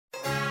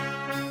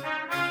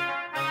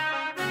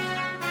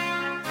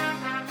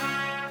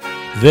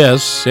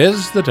This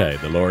is the day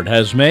the Lord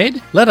has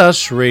made. Let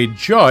us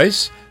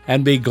rejoice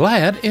and be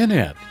glad in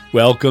it.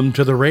 Welcome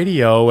to the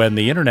radio and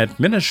the internet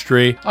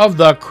ministry of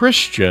the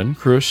Christian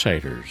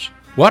Crusaders.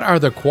 What are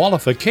the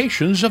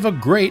qualifications of a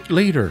great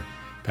leader?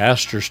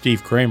 Pastor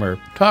Steve Kramer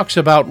talks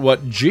about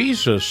what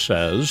Jesus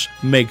says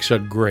makes a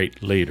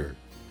great leader.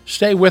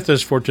 Stay with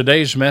us for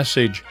today's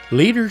message,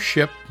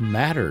 Leadership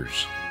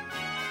Matters.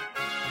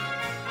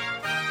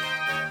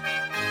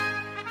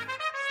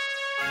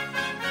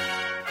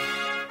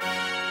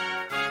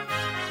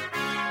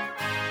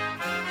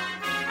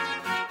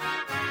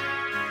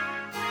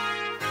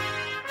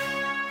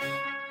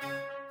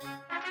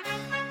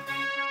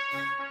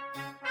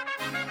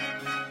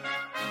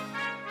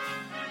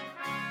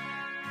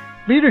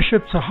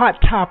 Leadership's a hot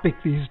topic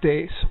these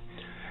days.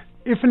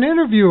 If an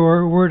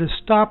interviewer were to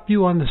stop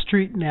you on the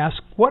street and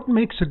ask, what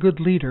makes a good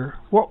leader,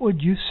 what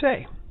would you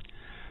say?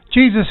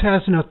 Jesus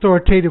has an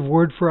authoritative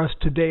word for us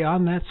today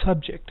on that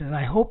subject, and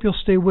I hope you'll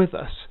stay with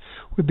us.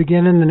 We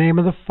begin in the name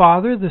of the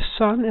Father, the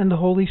Son, and the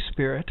Holy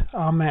Spirit.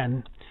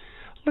 Amen.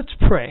 Let's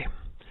pray.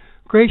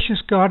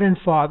 Gracious God and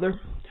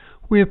Father,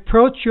 we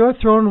approach your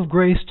throne of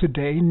grace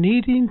today,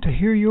 needing to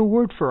hear your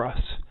word for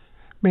us.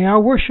 May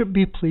our worship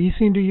be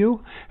pleasing to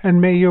you,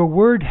 and may your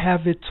word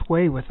have its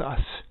way with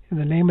us. In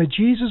the name of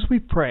Jesus we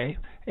pray.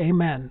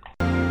 Amen.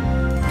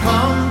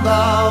 Come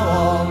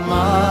thou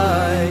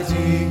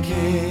almighty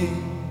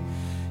King,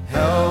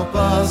 help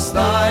us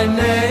thy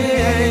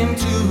name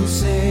to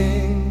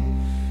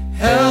sing,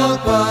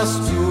 help us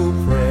to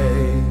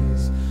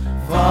praise.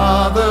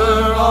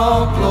 Father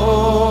all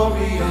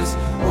glorious,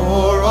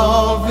 o'er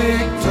all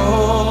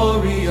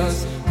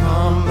victorious,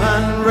 come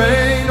and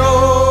reign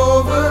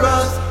over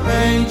us,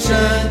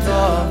 Ancient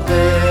of Days.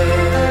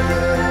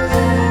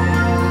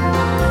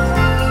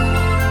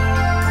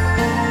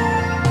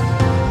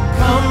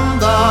 Come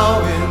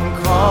thou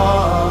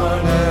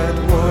incarnate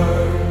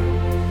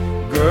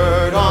Word,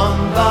 gird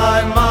on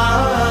thy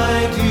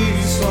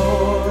mighty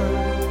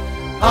sword,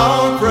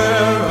 our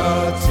prayer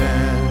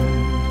attend.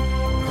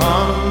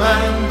 Come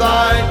and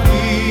thy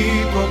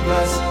people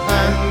bless,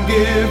 and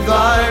give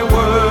thy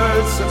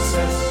word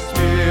success.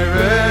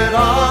 Spirit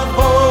of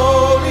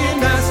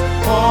holiness,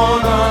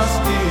 on us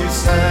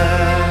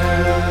descend.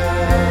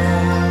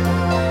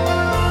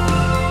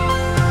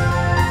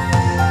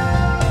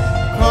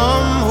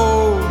 Come,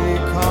 Holy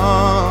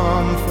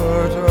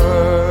Comforter,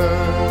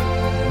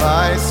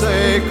 thy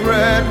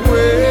sacred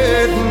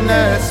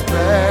witness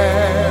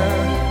bear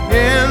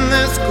in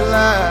this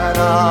glad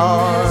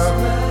hour.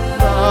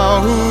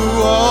 Thou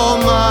who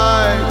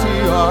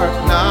almighty art,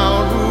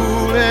 now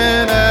rule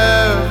in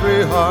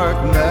every heart.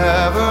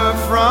 Never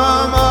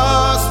from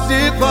us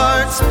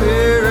depart,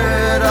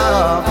 Spirit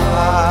of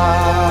power.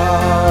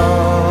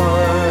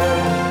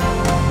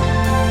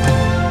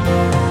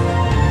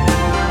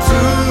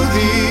 To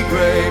thee,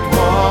 great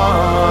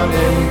one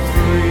in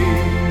three,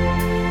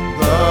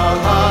 the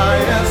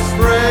highest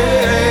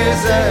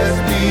praises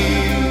be.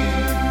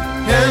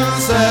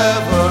 Hence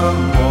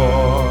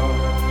evermore,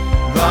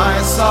 thy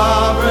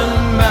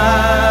sovereign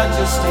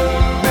majesty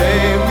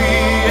may we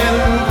in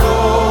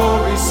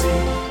glory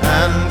see,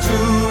 and to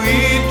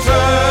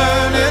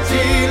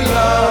eternity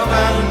love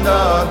and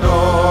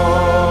adore.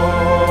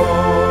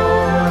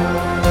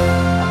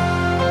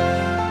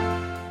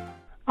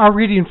 Our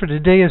reading for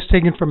today is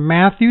taken from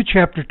Matthew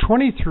chapter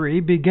 23,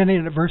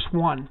 beginning at verse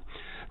 1.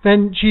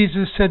 Then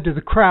Jesus said to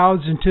the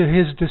crowds and to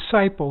his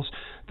disciples,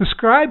 the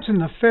scribes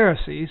and the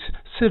Pharisees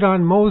sit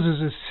on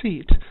Moses'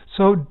 seat,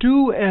 so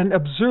do and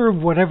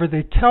observe whatever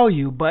they tell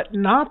you, but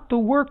not the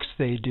works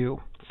they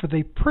do. For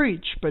they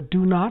preach, but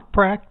do not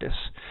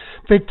practice.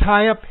 They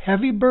tie up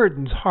heavy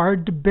burdens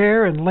hard to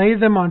bear and lay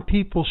them on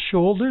people's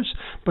shoulders,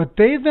 but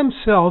they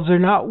themselves are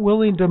not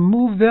willing to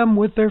move them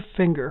with their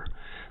finger.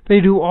 They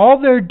do all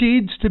their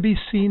deeds to be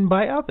seen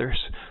by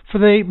others, for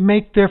they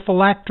make their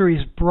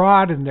phylacteries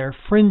broad and their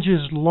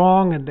fringes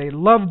long, and they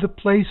love the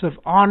place of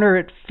honor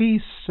at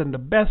feasts and the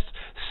best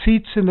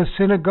seats in the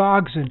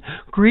synagogues and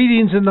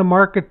greetings in the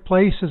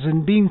marketplaces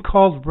and being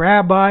called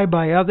rabbi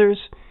by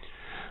others.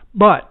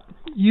 But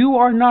you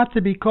are not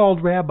to be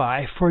called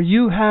rabbi, for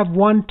you have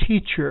one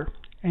teacher,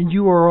 and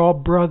you are all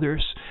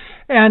brothers.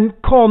 And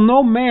call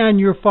no man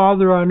your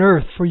father on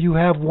earth, for you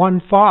have one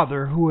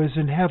Father who is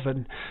in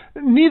heaven.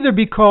 Neither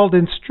be called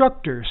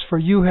instructors, for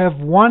you have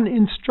one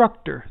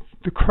instructor,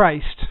 the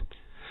Christ.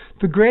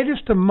 The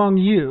greatest among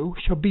you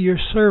shall be your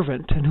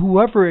servant, and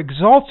whoever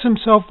exalts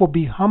himself will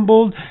be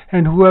humbled,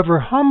 and whoever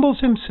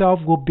humbles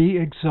himself will be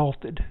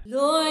exalted.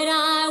 Lord,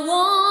 I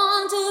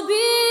want to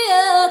be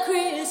a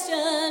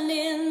Christian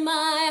in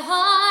my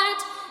heart,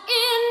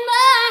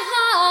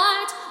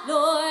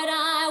 Lord,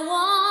 I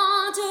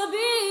want to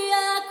be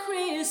a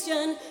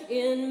Christian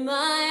in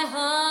my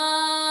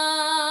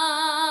heart,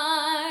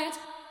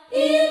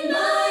 in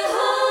my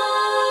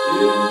heart,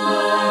 in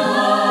my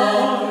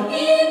heart,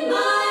 in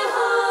my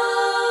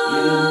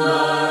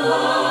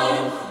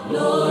heart,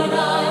 Lord,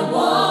 I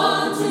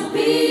want to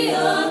be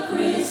a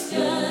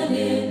Christian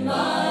in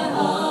my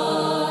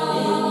heart,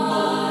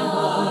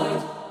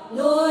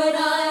 Lord,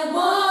 I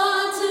want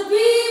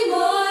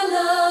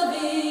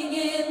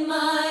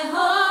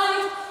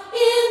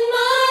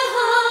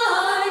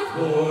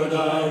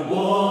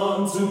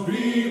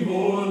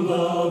more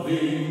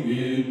loving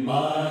in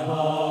my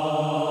heart.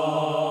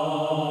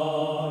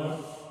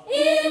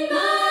 In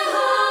my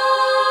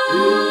heart,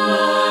 in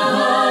my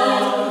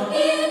heart,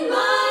 in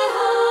my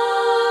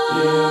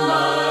heart, in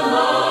my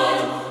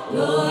heart,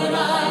 Lord,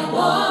 I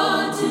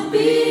want to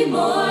be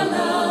more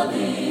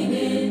loving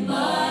in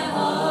my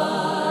heart,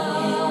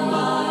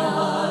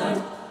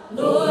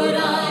 Lord,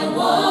 I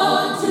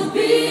want to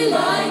be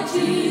like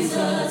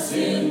Jesus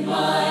in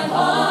my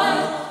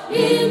heart,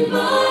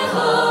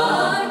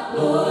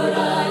 Lord,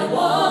 I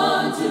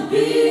want to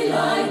be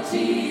like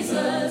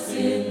Jesus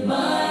in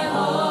my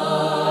heart,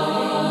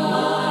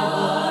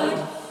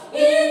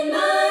 in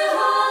my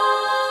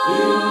heart,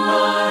 in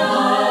my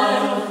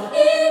heart,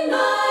 in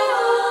my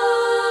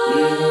heart,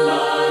 in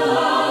my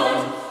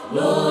heart,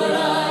 Lord,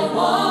 I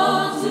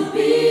want to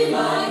be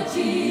like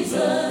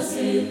Jesus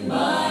in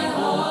my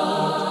heart,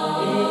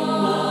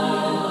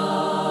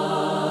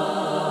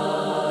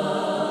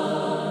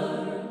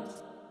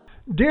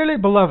 Dearly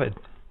beloved,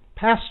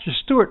 Pastor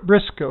Stuart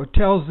Briscoe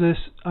tells this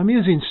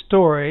amusing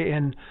story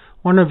in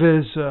one of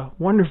his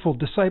wonderful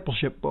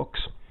discipleship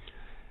books.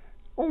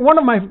 One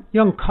of my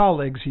young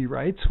colleagues, he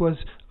writes, was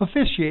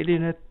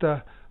officiating at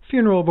the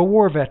funeral of a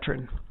war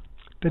veteran.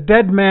 The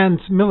dead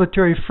man's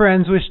military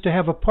friends wished to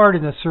have a part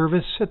in the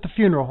service at the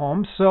funeral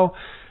home, so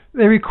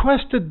they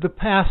requested the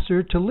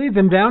pastor to lead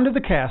them down to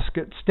the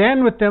casket,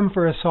 stand with them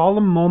for a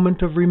solemn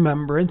moment of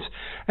remembrance,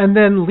 and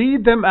then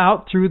lead them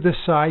out through the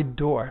side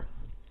door.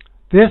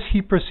 This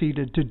he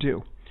proceeded to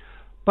do.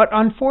 But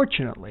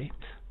unfortunately,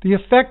 the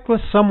effect was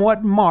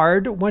somewhat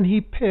marred when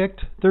he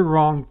picked the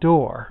wrong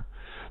door.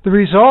 The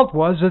result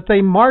was that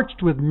they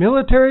marched with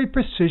military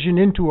precision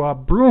into a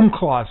broom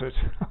closet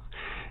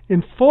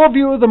in full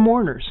view of the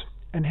mourners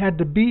and had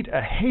to beat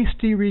a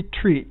hasty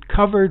retreat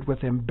covered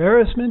with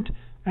embarrassment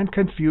and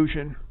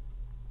confusion.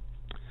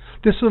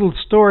 This little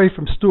story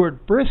from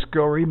Stuart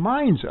Briscoe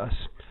reminds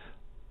us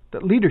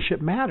that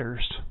leadership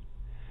matters.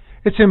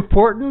 It's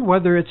important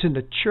whether it's in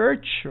the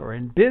church or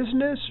in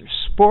business or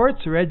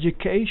sports or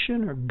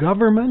education or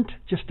government,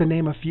 just to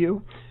name a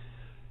few.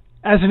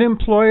 As an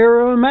employer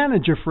or a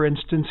manager, for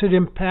instance, it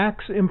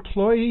impacts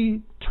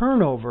employee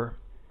turnover,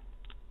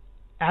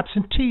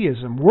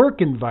 absenteeism,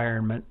 work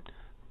environment,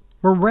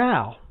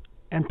 morale,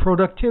 and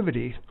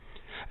productivity.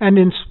 And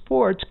in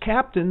sports,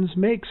 captains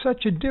make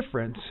such a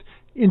difference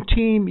in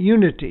team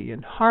unity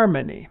and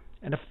harmony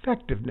and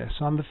effectiveness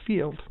on the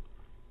field.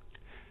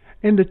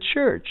 In the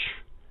church,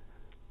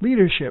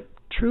 leadership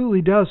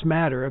truly does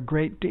matter a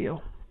great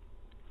deal.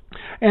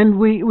 And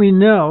we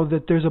know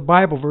that there's a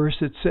Bible verse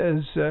that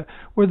says,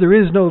 where there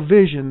is no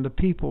vision, the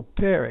people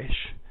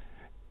perish.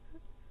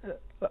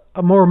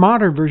 A more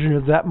modern version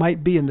of that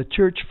might be in the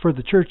church, for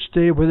the church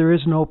today, where there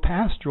is no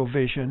pastoral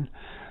vision,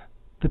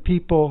 the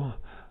people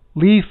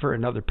leave for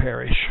another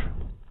parish.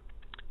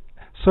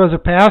 So as a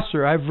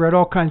pastor, I've read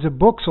all kinds of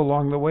books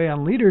along the way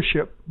on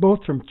leadership,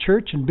 both from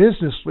church and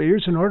business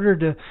leaders, in order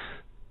to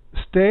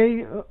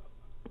stay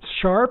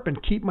sharp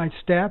and keep my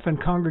staff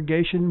and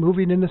congregation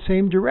moving in the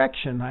same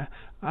direction.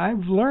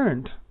 I've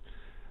learned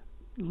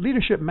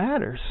leadership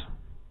matters.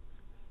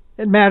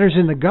 It matters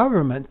in the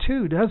government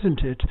too,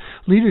 doesn't it?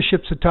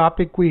 Leadership's a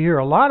topic we hear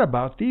a lot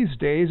about these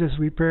days as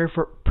we prepare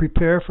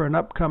for an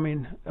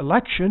upcoming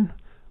election.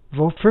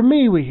 Vote for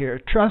me, we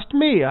hear. Trust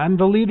me, I'm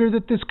the leader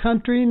that this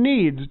country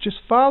needs. Just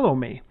follow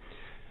me.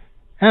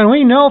 And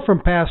we know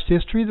from past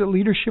history that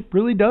leadership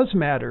really does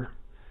matter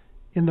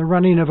in the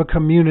running of a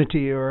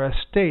community or a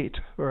state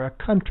or a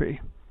country.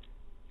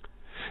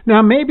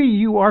 Now, maybe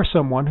you are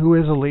someone who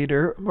is a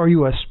leader, or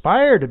you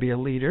aspire to be a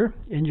leader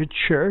in your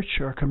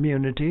church or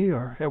community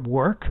or at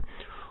work.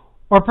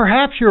 Or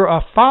perhaps you're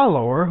a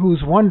follower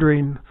who's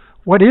wondering,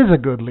 what is a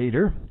good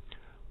leader?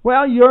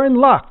 Well, you're in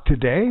luck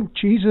today.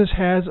 Jesus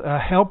has a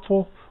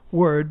helpful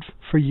word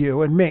for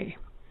you and me.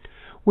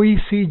 We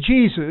see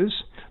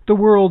Jesus, the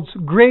world's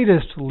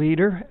greatest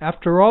leader.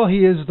 After all, he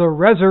is the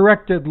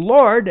resurrected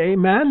Lord,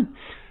 amen,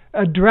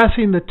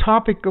 addressing the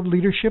topic of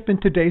leadership in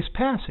today's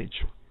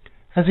passage,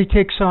 as he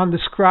takes on the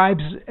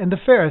scribes and the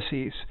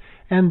Pharisees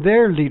and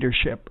their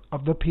leadership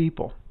of the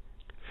people.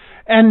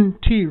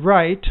 N.T.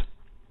 Wright,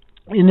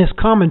 in his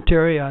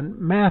commentary on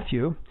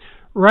Matthew,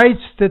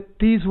 writes that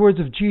these words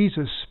of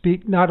Jesus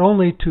speak not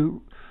only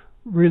to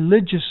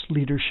religious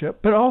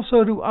leadership, but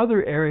also to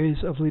other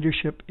areas of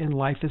leadership in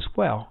life as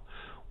well.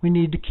 We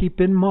need to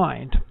keep in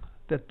mind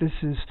that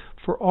this is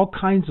for all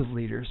kinds of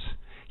leaders.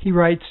 He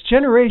writes,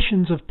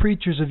 generations of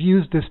preachers have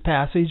used this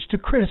passage to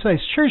criticize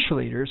church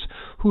leaders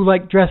who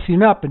like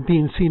dressing up and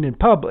being seen in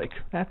public.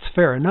 That's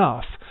fair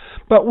enough.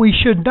 But we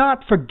should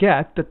not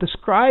forget that the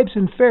scribes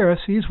and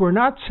Pharisees were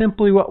not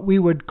simply what we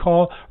would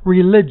call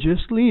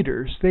religious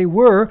leaders. They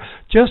were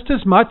just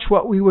as much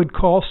what we would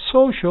call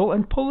social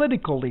and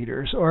political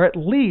leaders, or at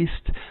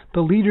least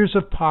the leaders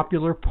of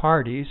popular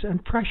parties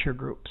and pressure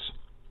groups.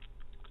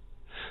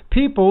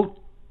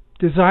 People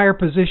desire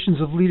positions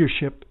of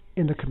leadership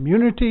in the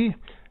community,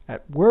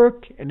 at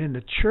work, and in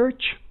the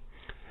church.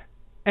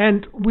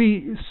 And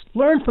we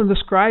learn from the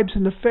scribes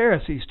and the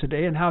Pharisees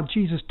today and how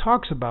Jesus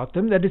talks about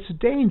them that it's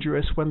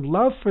dangerous when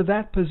love for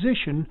that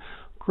position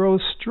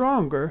grows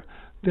stronger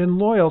than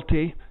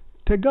loyalty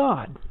to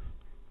God.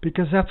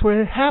 Because that's what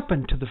had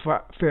happened to the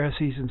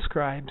Pharisees and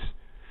scribes.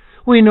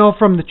 We know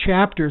from the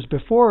chapters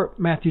before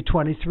Matthew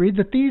 23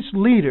 that these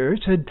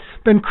leaders had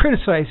been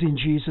criticizing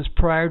Jesus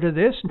prior to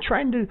this and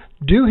trying to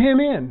do him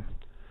in.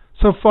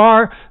 So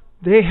far,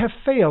 they have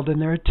failed in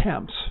their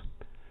attempts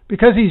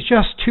because he's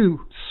just too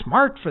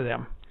smart for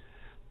them.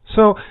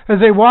 So as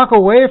they walk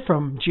away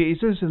from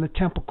Jesus in the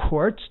temple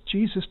courts,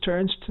 Jesus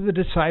turns to the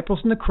disciples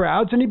and the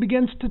crowds and he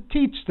begins to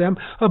teach them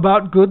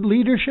about good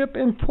leadership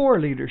and poor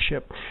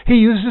leadership. He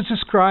uses the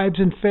scribes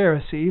and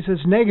Pharisees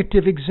as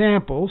negative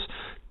examples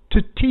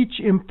to teach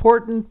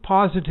important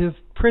positive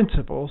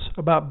principles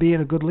about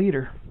being a good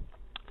leader.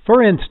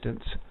 For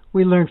instance,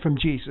 we learn from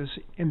Jesus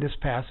in this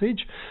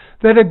passage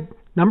that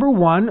number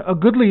one, a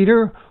good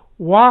leader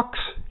walks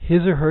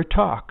his or her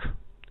talk.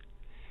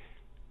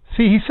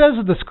 See, he says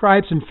of the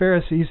scribes and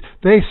Pharisees,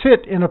 they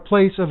sit in a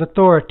place of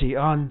authority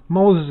on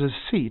Moses'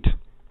 seat.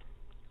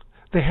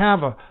 They have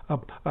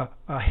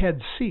a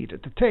head seat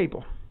at the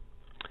table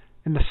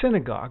in the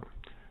synagogue.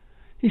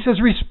 He says,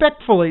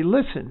 respectfully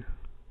listen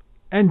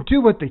and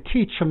do what they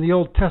teach from the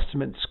Old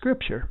Testament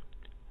Scripture.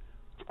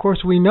 Of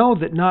course, we know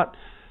that not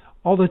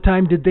all the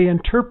time did they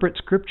interpret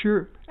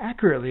Scripture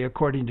accurately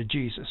according to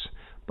Jesus.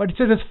 But he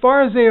said, as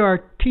far as they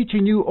are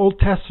teaching you Old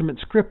Testament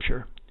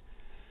Scripture,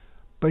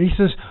 but he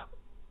says,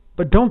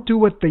 but don't do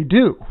what they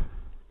do.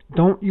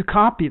 Don't you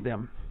copy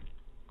them.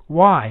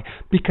 Why?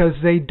 Because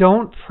they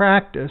don't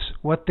practice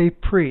what they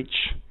preach.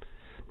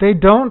 They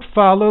don't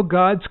follow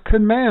God's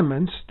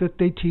commandments that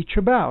they teach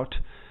about.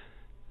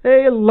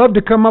 They love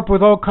to come up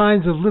with all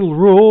kinds of little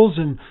rules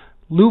and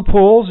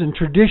loopholes and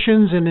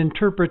traditions and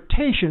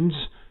interpretations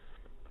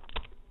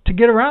to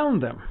get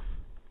around them.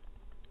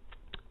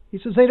 He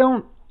says they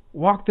don't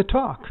walk the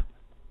talk.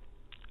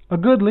 A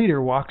good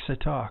leader walks the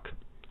talk.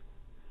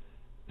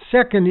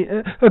 Second,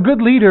 a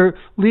good leader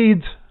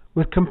leads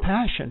with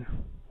compassion.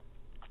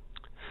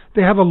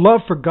 They have a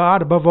love for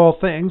God above all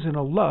things and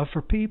a love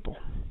for people.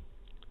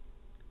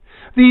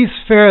 These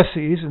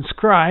Pharisees and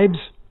scribes,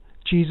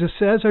 Jesus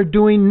says, are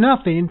doing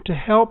nothing to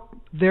help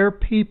their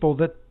people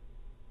that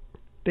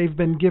they've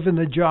been given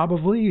the job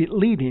of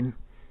leading.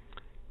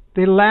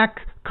 They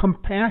lack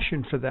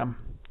compassion for them.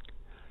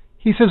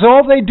 He says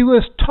all they do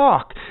is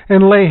talk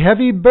and lay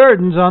heavy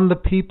burdens on the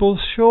people's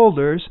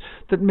shoulders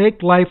that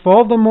make life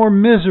all the more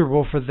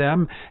miserable for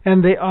them,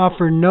 and they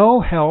offer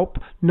no help,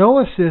 no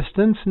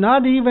assistance,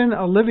 not even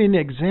a living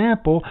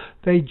example.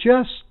 They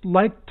just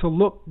like to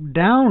look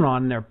down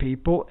on their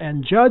people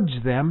and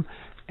judge them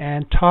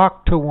and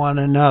talk to one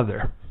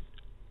another.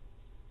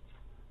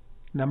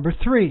 Number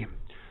 3,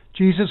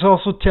 Jesus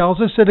also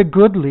tells us that a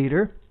good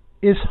leader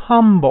is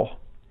humble.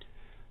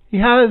 He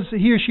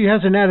or she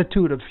has an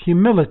attitude of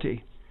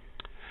humility.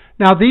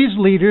 Now, these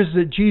leaders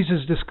that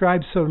Jesus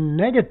describes so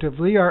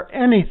negatively are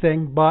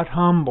anything but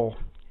humble.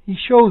 He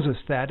shows us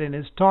that in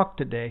his talk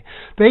today.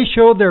 They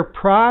show their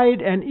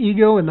pride and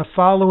ego in the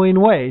following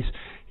ways.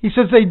 He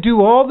says they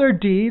do all their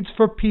deeds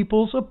for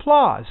people's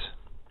applause.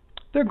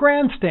 They're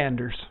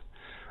grandstanders.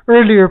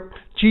 Earlier,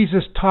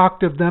 Jesus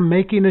talked of them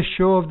making a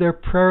show of their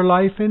prayer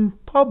life in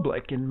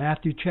public in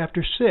Matthew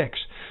chapter 6.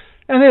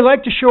 And they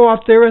like to show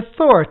off their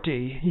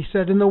authority, he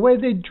said, in the way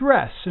they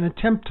dress and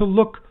attempt to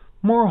look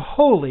more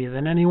holy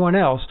than anyone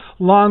else.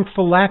 Long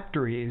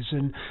phylacteries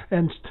and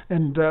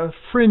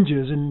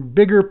fringes and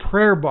bigger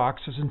prayer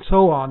boxes and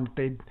so on that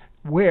they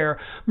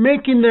wear,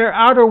 making their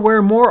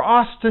outerwear more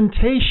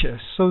ostentatious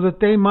so that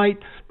they might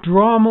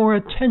draw more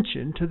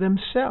attention to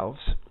themselves.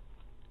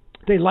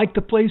 They like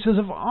the places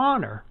of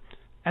honor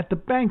at the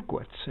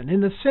banquets and in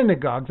the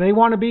synagogue. They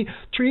want to be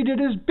treated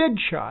as big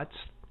shots.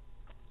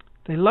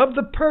 They love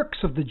the perks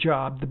of the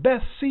job, the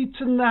best seats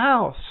in the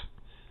house.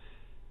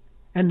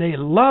 And they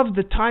love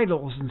the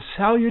titles and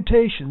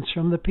salutations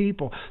from the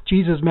people.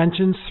 Jesus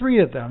mentions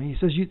 3 of them. He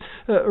says,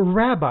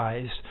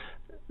 rabbis,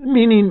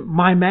 meaning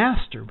my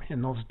master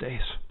in those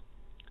days.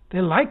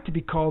 They like to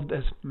be called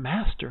as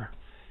master.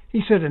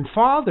 He said, and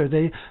father,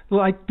 they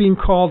like being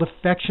called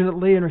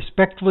affectionately and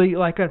respectfully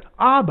like an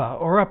Abba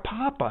or a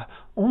Papa.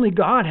 Only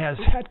God has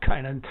that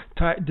kind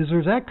of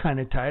deserves that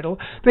kind of title.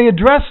 They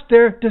address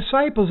their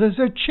disciples as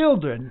their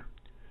children.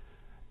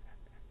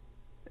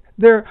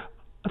 Their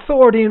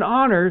authority and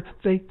honor,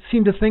 they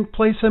seem to think,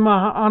 place them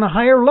on a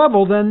higher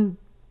level than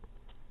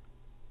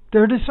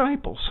their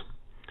disciples.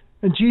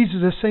 And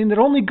Jesus is saying that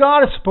only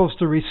God is supposed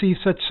to receive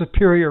such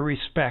superior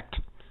respect.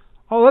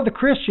 All other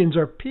Christians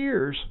are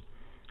peers.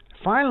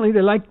 Finally,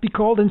 they like to be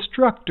called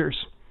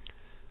instructors.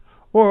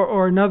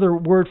 Or another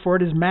word for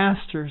it is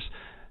masters.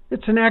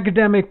 It's an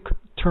academic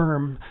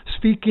term,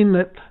 speaking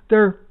that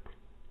they're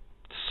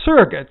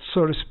surrogates,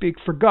 so to speak,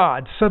 for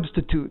God,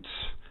 substitutes.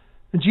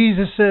 And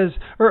Jesus says,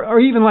 or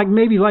even like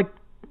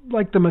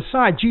the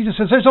Messiah, Jesus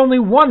says there's only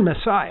one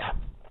Messiah.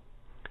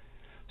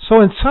 So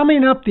in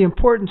summing up the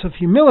importance of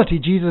humility,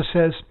 Jesus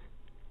says,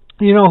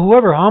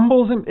 Whoever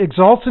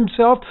exalts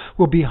himself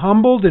will be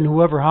humbled, and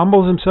whoever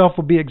humbles himself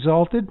will be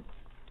exalted.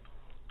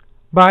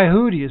 By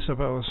who do you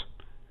suppose?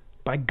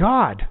 By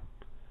God.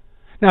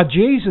 Now,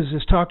 Jesus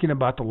is talking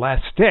about the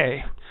last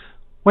day,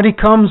 when he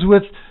comes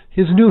with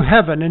his new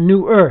heaven and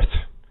new earth,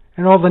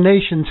 and all the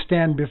nations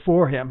stand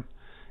before him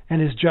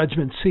and his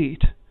judgment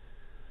seat.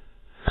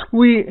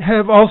 We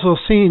have also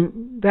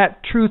seen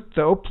that truth,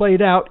 though,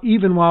 played out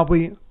even while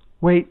we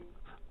wait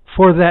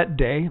for that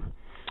day.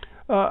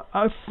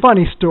 A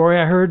funny story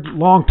I heard a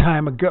long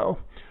time ago.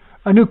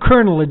 A new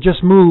colonel had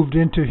just moved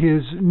into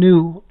his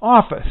new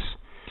office.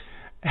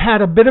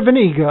 Had a bit of an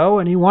ego,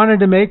 and he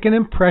wanted to make an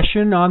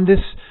impression on this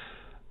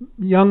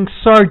young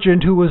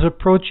sergeant who was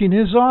approaching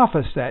his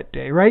office that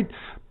day. Right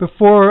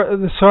before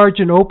the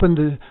sergeant opened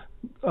the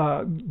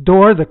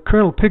door, the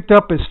colonel picked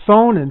up his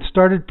phone and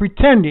started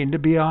pretending to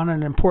be on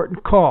an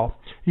important call.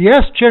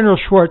 "Yes, General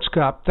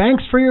Schwarzkopf,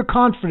 thanks for your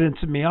confidence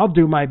in me. I'll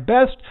do my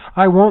best.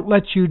 I won't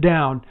let you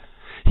down."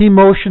 He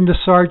motioned the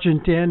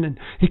sergeant in, and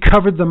he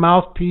covered the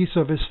mouthpiece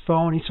of his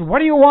phone. He said, "What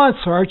do you want,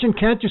 Sergeant?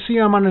 Can't you see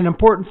I'm on an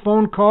important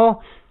phone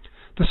call?"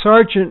 The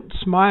sergeant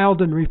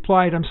smiled and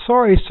replied, "I'm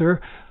sorry,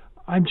 sir.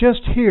 I'm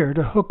just here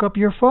to hook up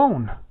your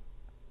phone."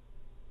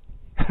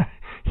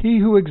 He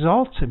who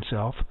exalts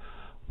himself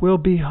will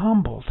be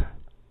humbled.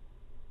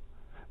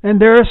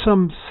 And there are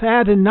some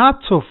sad and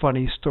not so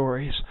funny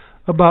stories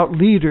about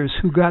leaders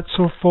who got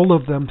so full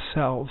of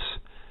themselves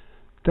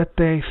that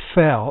they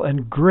fell,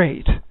 and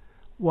great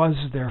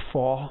was their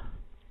fall.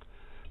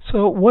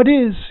 So what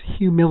is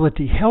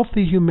humility?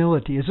 Healthy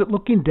humility? Is it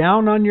looking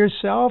down on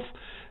yourself?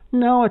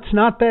 No, it's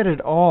not that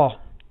at all.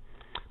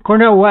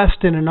 Cornel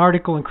West, in an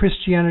article in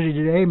Christianity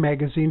Today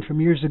magazine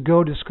from years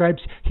ago,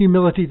 describes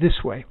humility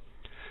this way.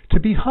 To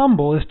be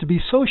humble is to be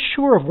so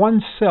sure of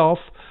oneself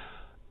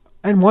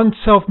and one's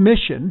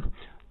self-mission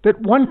that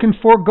one can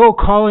forego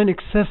calling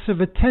excessive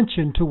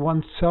attention to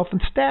oneself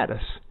and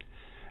status.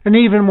 And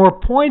even more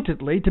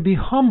pointedly, to be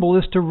humble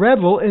is to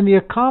revel in the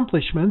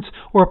accomplishments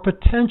or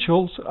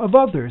potentials of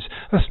others,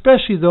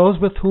 especially those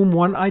with whom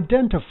one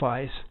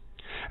identifies.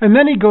 And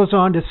then he goes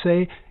on to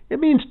say, it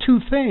means two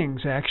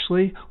things,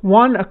 actually.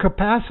 One, a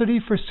capacity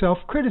for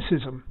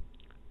self-criticism.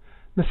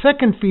 The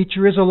second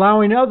feature is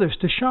allowing others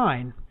to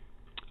shine,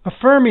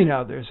 affirming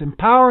others,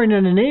 empowering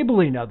and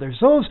enabling others.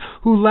 Those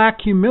who lack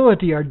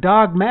humility are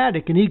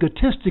dogmatic and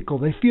egotistical.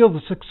 They feel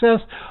the success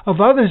of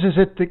others is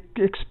at the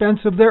expense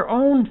of their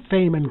own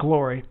fame and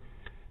glory.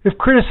 If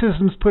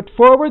criticism is put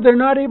forward, they're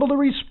not able to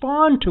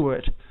respond to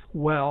it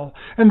well.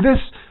 And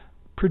this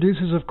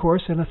produces, of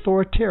course, an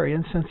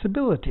authoritarian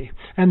sensibility.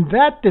 And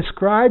that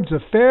describes the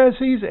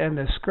Pharisees and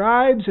the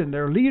scribes and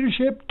their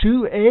leadership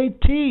to a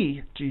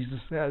T, Jesus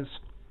says.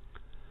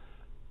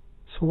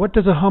 So what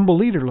does a humble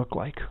leader look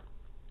like?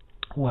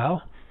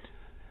 Well,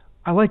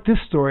 I like this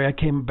story I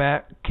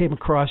came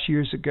across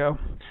years ago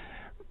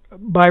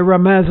by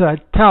Rameza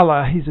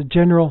Talla. He's a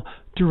general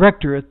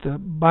director at the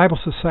Bible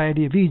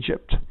Society of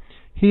Egypt.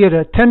 He had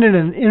attended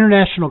an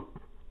international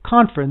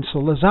conference, a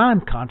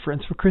Lausanne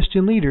conference for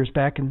Christian leaders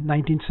back in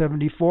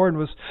 1974, and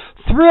was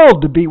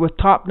thrilled to be with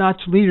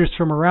top-notch leaders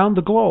from around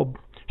the globe,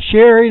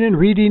 sharing and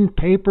reading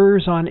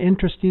papers on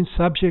interesting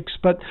subjects.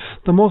 But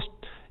the most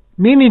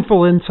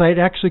meaningful insight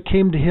actually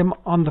came to him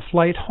on the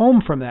flight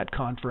home from that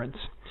conference.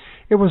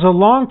 It was a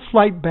long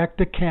flight back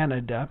to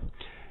Canada,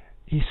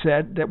 he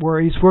said, that where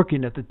he's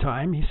working at the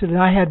time. He said, and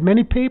I had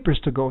many papers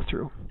to go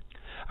through.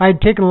 I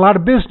had taken a lot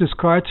of business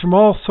cards from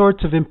all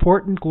sorts of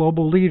important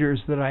global leaders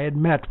that I had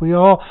met. We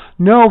all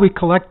know we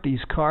collect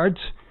these cards.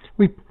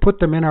 We put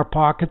them in our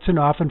pockets and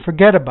often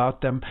forget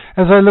about them.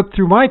 As I looked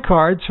through my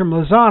cards from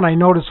Lausanne, I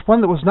noticed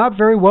one that was not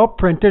very well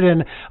printed,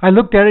 and I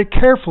looked at it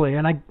carefully,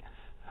 and I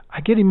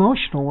get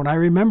emotional when I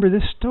remember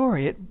this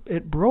story.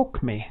 It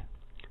broke me.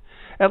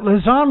 At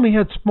Lausanne, we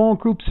had small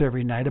groups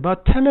every night.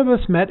 About 10 of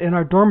us met in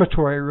our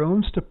dormitory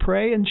rooms to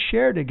pray and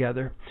share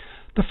together.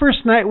 The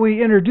first night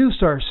we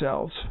introduced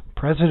ourselves,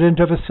 president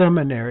of a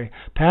seminary,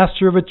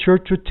 pastor of a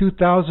church with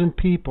 2,000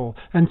 people,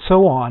 and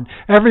so on.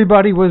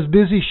 Everybody was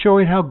busy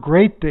showing how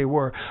great they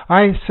were.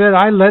 I said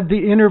I led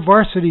the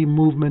InterVarsity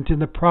movement in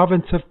the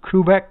province of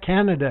Quebec,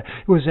 Canada.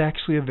 It was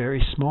actually a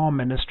very small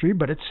ministry,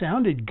 but it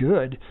sounded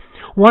good.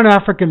 One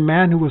African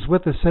man who was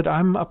with us said,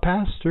 I'm a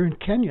pastor in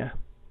Kenya.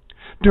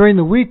 During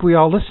the week, we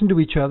all listened to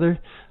each other.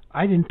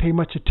 I didn't pay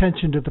much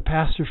attention to the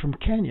pastor from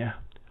Kenya.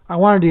 I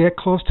wanted to get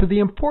close to the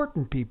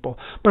important people,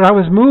 but I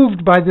was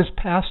moved by this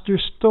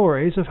pastor's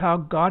stories of how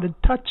God had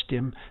touched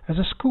him as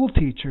a school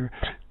teacher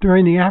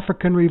during the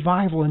African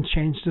revival and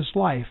changed his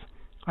life.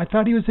 I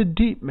thought he was a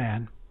deep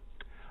man.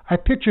 I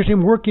pictured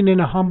him working in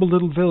a humble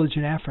little village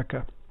in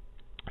Africa.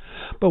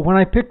 But when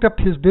I picked up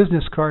his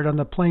business card on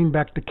the plane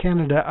back to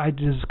Canada, I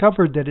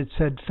discovered that it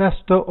said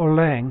Festo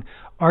Olang,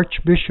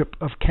 Archbishop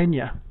of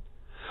Kenya.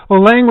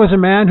 Olang was a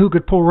man who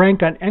could pull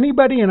rank on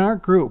anybody in our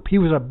group. He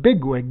was a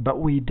bigwig, but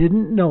we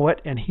didn't know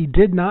it, and he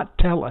did not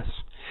tell us.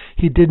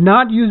 He did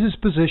not use his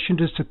position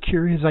to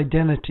secure his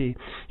identity.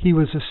 He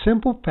was a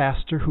simple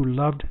pastor who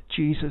loved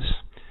Jesus.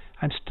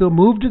 I'm still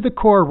moved to the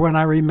core when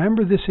I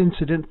remember this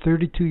incident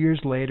 32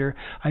 years later.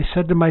 I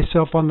said to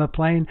myself on the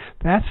plane,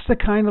 that's the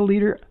kind of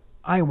leader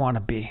I want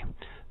to be.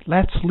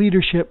 That's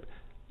leadership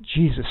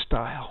Jesus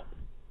style.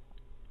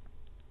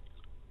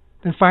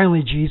 Then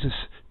finally, Jesus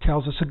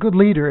tells us a good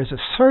leader is a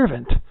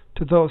servant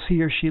to those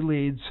he or she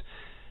leads.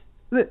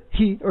 That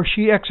he or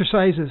she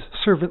exercises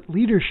servant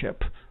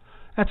leadership.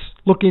 That's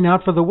looking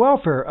out for the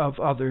welfare of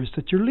others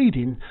that you're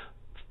leading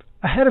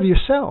ahead of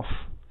yourself.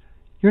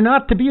 You're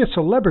not to be a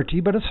celebrity,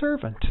 but a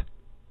servant.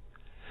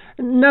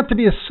 Not to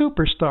be a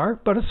superstar,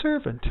 but a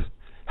servant.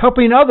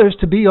 Helping others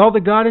to be all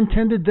that God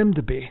intended them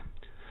to be.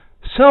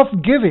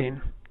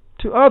 Self-giving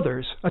to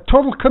others, a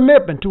total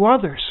commitment to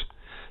others.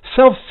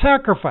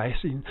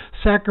 Self-sacrificing,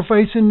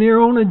 sacrificing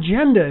your own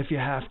agenda if you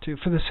have to,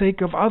 for the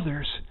sake of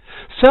others.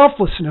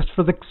 Selflessness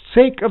for the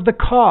sake of the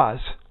cause.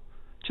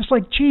 Just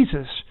like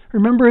Jesus.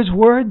 Remember his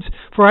words?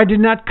 For I did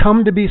not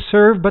come to be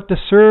served, but to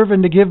serve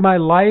and to give my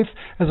life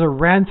as a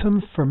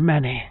ransom for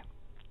many.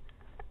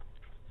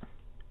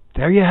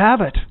 There you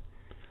have it.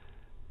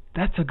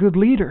 That's a good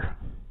leader.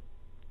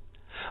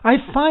 I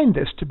find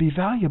this to be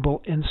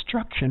valuable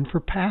instruction for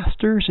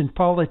pastors and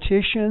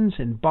politicians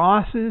and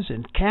bosses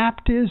and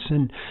captives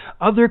and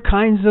other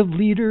kinds of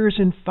leaders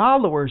and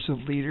followers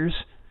of leaders,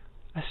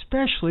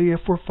 especially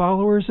if we're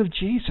followers of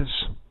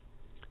Jesus.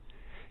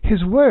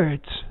 His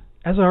words,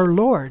 as our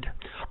Lord,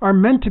 are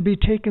meant to be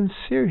taken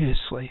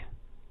seriously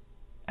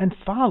and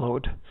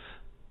followed.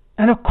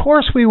 And of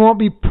course we won't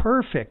be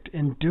perfect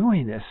in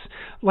doing this.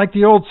 Like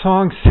the old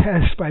song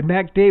says by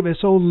Mac Davis,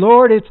 "Oh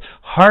Lord, it's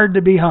hard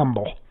to be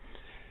humble."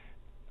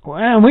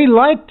 And we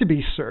like to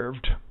be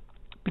served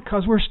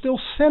because we're still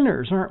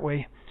sinners, aren't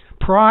we?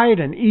 Pride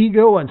and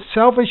ego and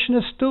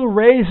selfishness still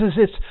raises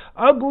its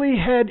ugly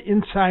head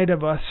inside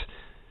of us.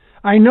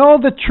 I know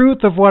the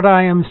truth of what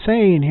I am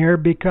saying here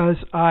because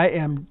I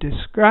am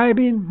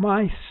describing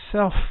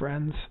myself,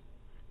 friends.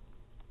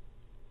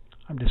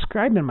 I'm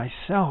describing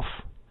myself.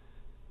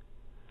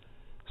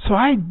 So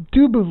I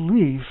do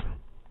believe,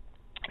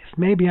 if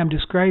maybe I'm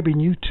describing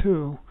you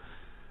too,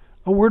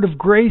 a word of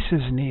grace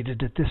is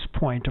needed at this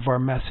point of our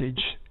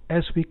message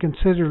as we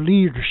consider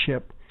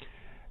leadership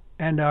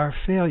and our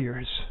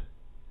failures.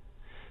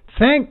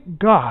 Thank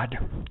God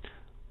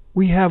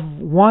we have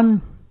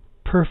one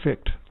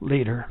perfect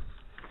leader,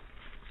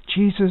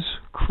 Jesus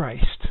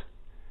Christ,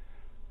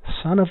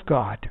 Son of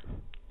God,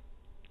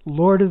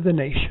 Lord of the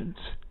nations.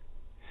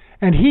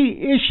 And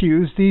he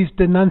issues these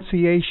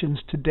denunciations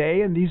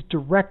today and these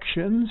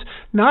directions,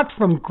 not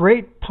from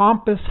great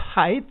pompous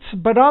heights,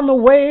 but on the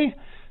way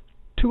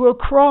to a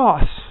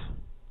cross,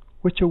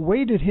 which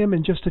awaited him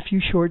in just a few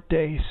short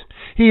days.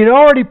 He had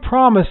already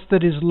promised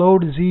that his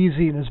load is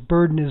easy and his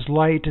burden is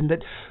light, and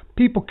that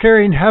people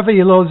carrying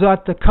heavy loads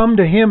ought to come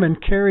to him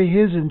and carry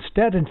his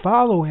instead and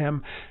follow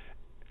him.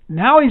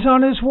 Now he's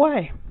on his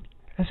way.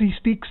 As he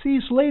speaks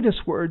these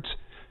latest words,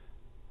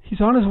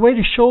 he's on his way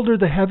to shoulder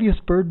the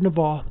heaviest burden of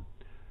all,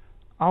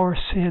 our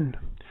sin,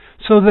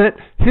 so that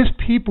his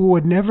people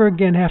would never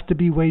again have to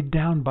be weighed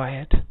down by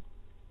it.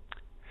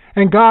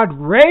 And God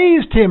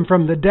raised him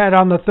from the dead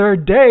on the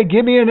third day.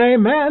 Give me an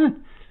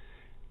amen.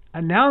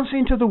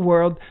 Announcing to the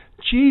world,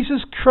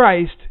 Jesus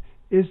Christ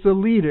is the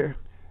leader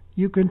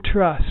you can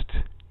trust.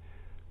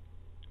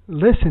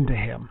 Listen to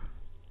him.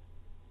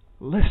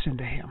 Listen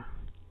to him.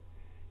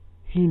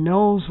 He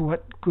knows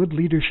what good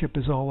leadership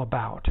is all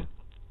about.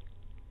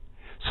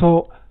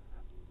 So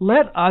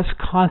let us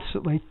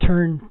constantly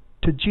turn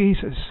to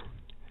Jesus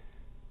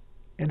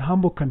in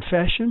humble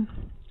confession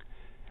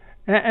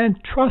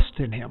and trust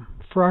in him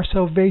for our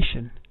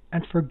salvation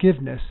and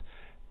forgiveness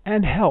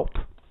and help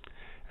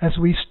as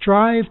we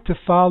strive to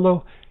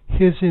follow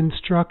his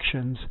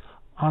instructions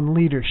on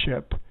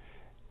leadership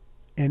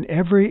in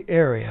every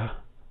area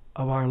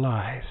of our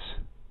lives.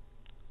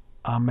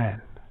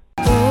 Amen.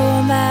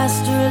 Oh,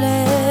 Master,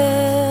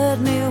 let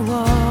me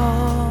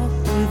walk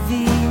with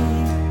thee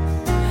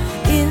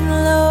in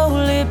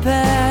lowly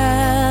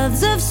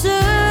paths of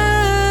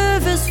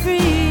service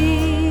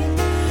free.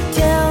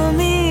 Tell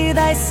me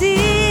thy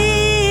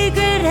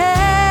secret,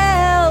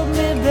 help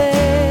me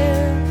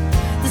bear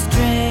the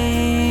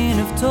strain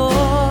of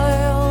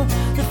toil,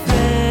 the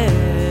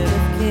thread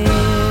of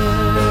care.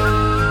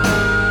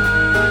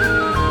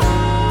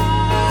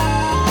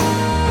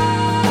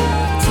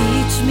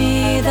 Teach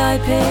me thy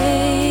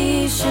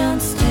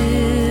patience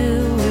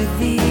still with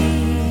thee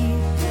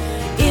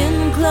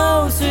in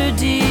closer,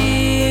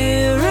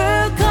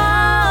 dearer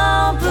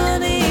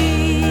company,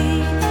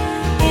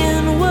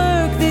 in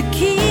work that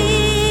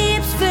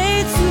keeps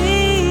faith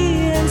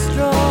sweet and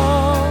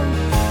strong,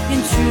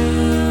 in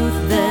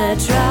truth that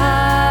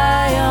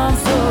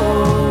triumphs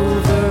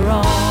over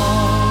wrong.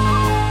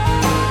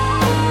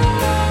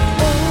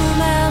 Oh,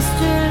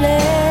 Master,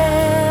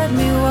 let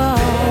me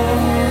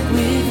walk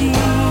with thee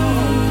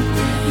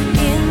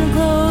in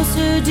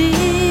closer,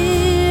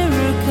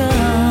 dearer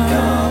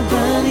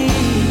company.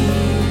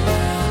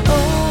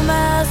 Oh,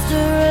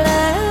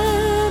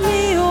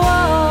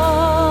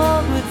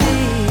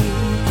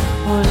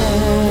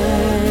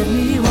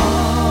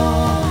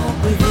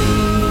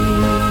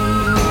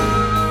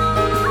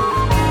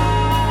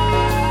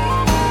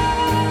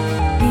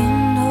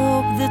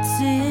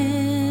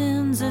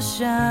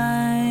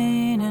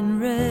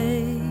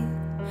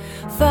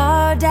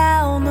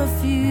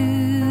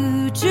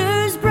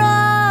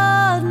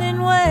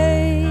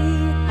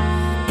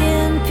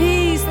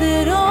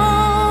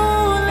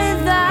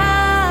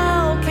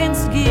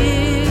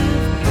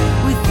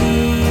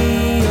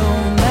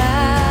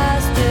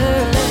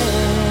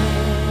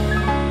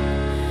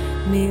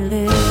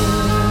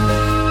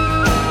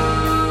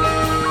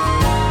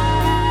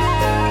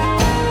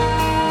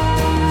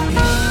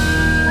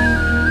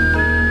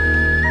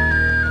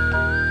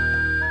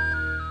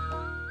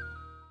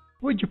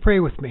 pray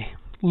with me.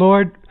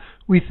 Lord,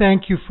 we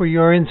thank you for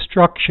your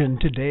instruction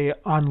today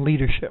on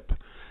leadership.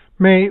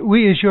 May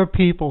we as your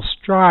people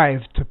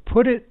strive to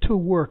put it to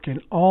work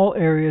in all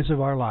areas of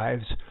our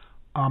lives.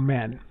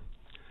 Amen.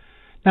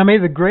 Now may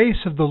the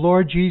grace of the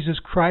Lord Jesus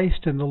Christ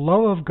and the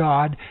love of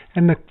God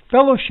and the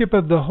fellowship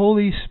of the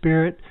Holy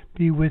Spirit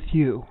be with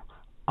you.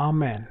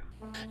 Amen.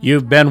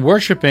 You've been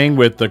worshiping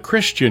with the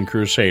Christian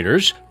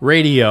Crusaders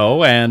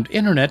radio and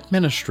internet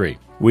ministry.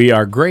 We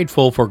are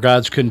grateful for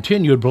God's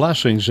continued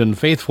blessings and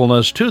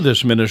faithfulness to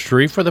this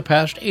ministry for the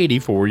past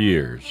 84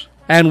 years.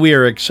 And we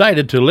are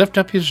excited to lift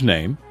up His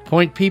name,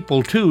 point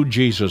people to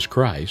Jesus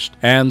Christ,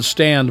 and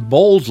stand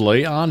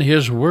boldly on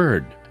His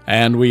Word.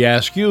 And we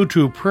ask you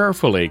to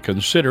prayerfully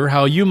consider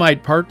how you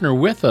might partner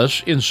with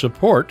us in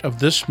support of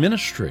this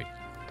ministry.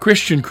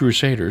 Christian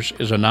Crusaders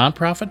is a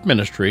nonprofit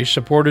ministry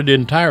supported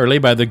entirely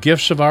by the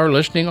gifts of our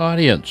listening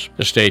audience.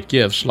 Estate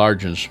gifts,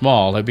 large and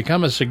small, have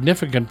become a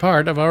significant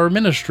part of our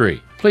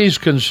ministry. Please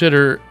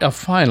consider a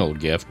final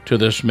gift to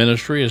this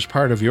ministry as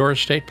part of your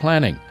estate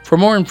planning. For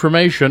more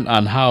information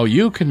on how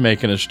you can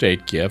make an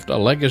estate gift, a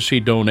legacy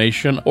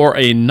donation, or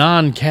a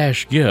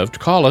non-cash gift,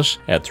 call us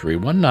at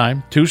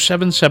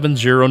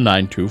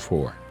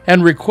 319-277-0924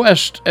 and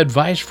request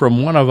advice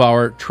from one of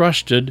our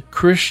trusted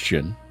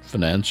Christian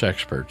finance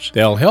experts.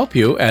 They'll help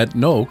you at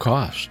no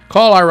cost.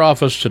 Call our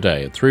office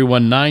today at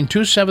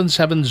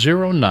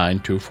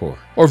 319-277-0924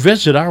 or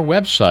visit our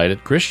website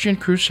at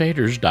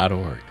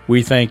christiancrusaders.org.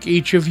 We thank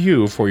each of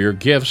you for your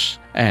gifts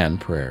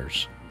and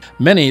prayers.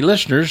 Many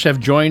listeners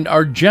have joined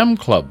our Gem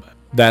Club.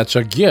 That's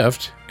a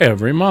gift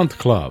every month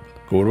club.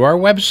 Go to our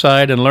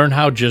website and learn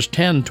how just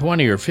 $10,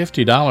 $20, or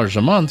 $50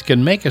 a month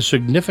can make a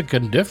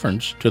significant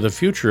difference to the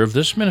future of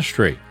this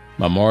ministry.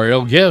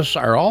 Memorial gifts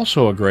are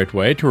also a great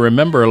way to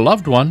remember a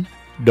loved one.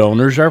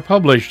 Donors are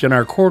published in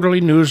our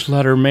quarterly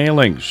newsletter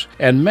mailings,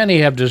 and many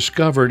have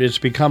discovered it's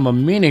become a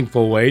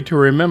meaningful way to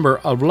remember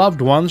a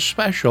loved one's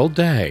special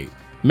day.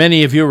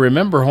 Many of you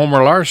remember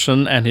Homer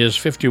Larson and his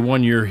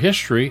 51-year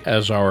history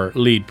as our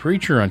lead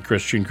preacher on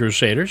Christian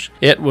Crusaders.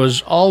 It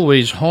was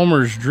always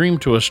Homer's dream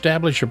to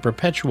establish a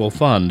perpetual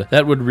fund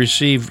that would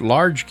receive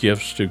large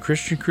gifts to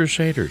Christian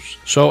Crusaders,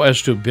 so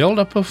as to build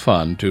up a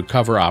fund to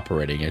cover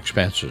operating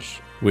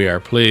expenses. We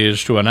are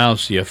pleased to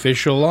announce the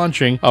official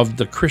launching of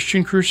the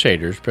Christian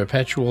Crusaders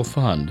Perpetual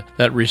Fund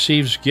that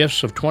receives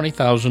gifts of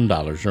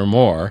 $20,000 or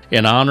more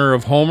in honor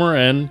of Homer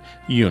and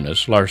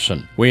Eunice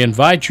Larson. We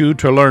invite you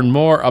to learn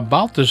more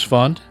about this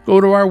fund. Go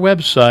to our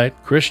website,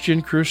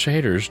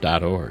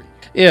 christiancrusaders.org.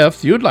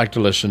 If you'd like to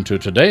listen to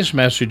today's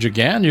message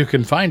again, you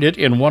can find it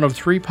in one of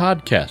 3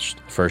 podcasts.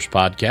 The first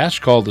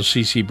podcast, called the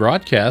CC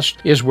Broadcast,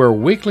 is where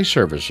weekly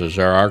services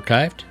are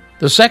archived.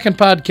 The second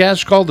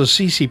podcast, called the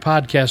CC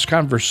Podcast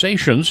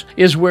Conversations,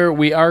 is where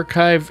we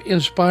archive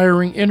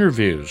inspiring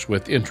interviews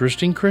with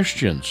interesting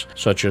Christians,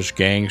 such as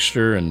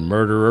gangster and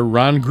murderer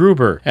Ron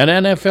Gruber, an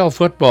NFL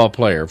football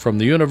player from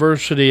the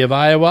University of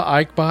Iowa,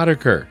 Ike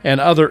Boddicker, and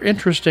other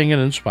interesting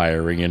and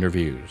inspiring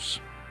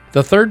interviews.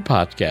 The third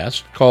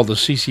podcast, called the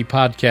CC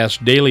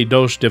Podcast Daily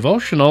Dose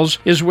Devotionals,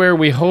 is where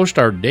we host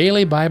our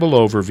daily Bible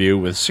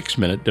overview with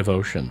 6-minute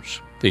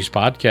devotions. These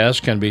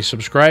podcasts can be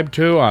subscribed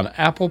to on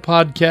Apple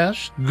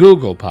Podcasts,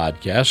 Google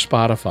Podcasts,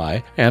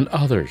 Spotify, and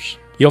others.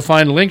 You'll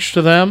find links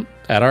to them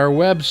at our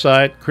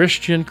website,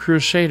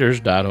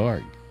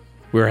 christiancrusaders.org.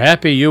 We're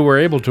happy you were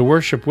able to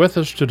worship with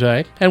us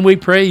today, and we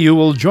pray you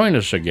will join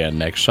us again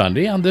next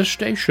Sunday on this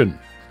station.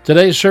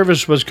 Today's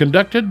service was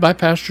conducted by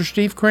Pastor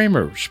Steve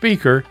Kramer,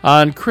 speaker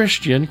on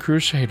Christian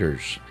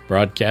Crusaders,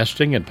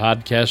 broadcasting and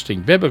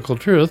podcasting biblical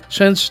truth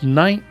since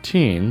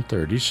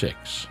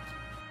 1936.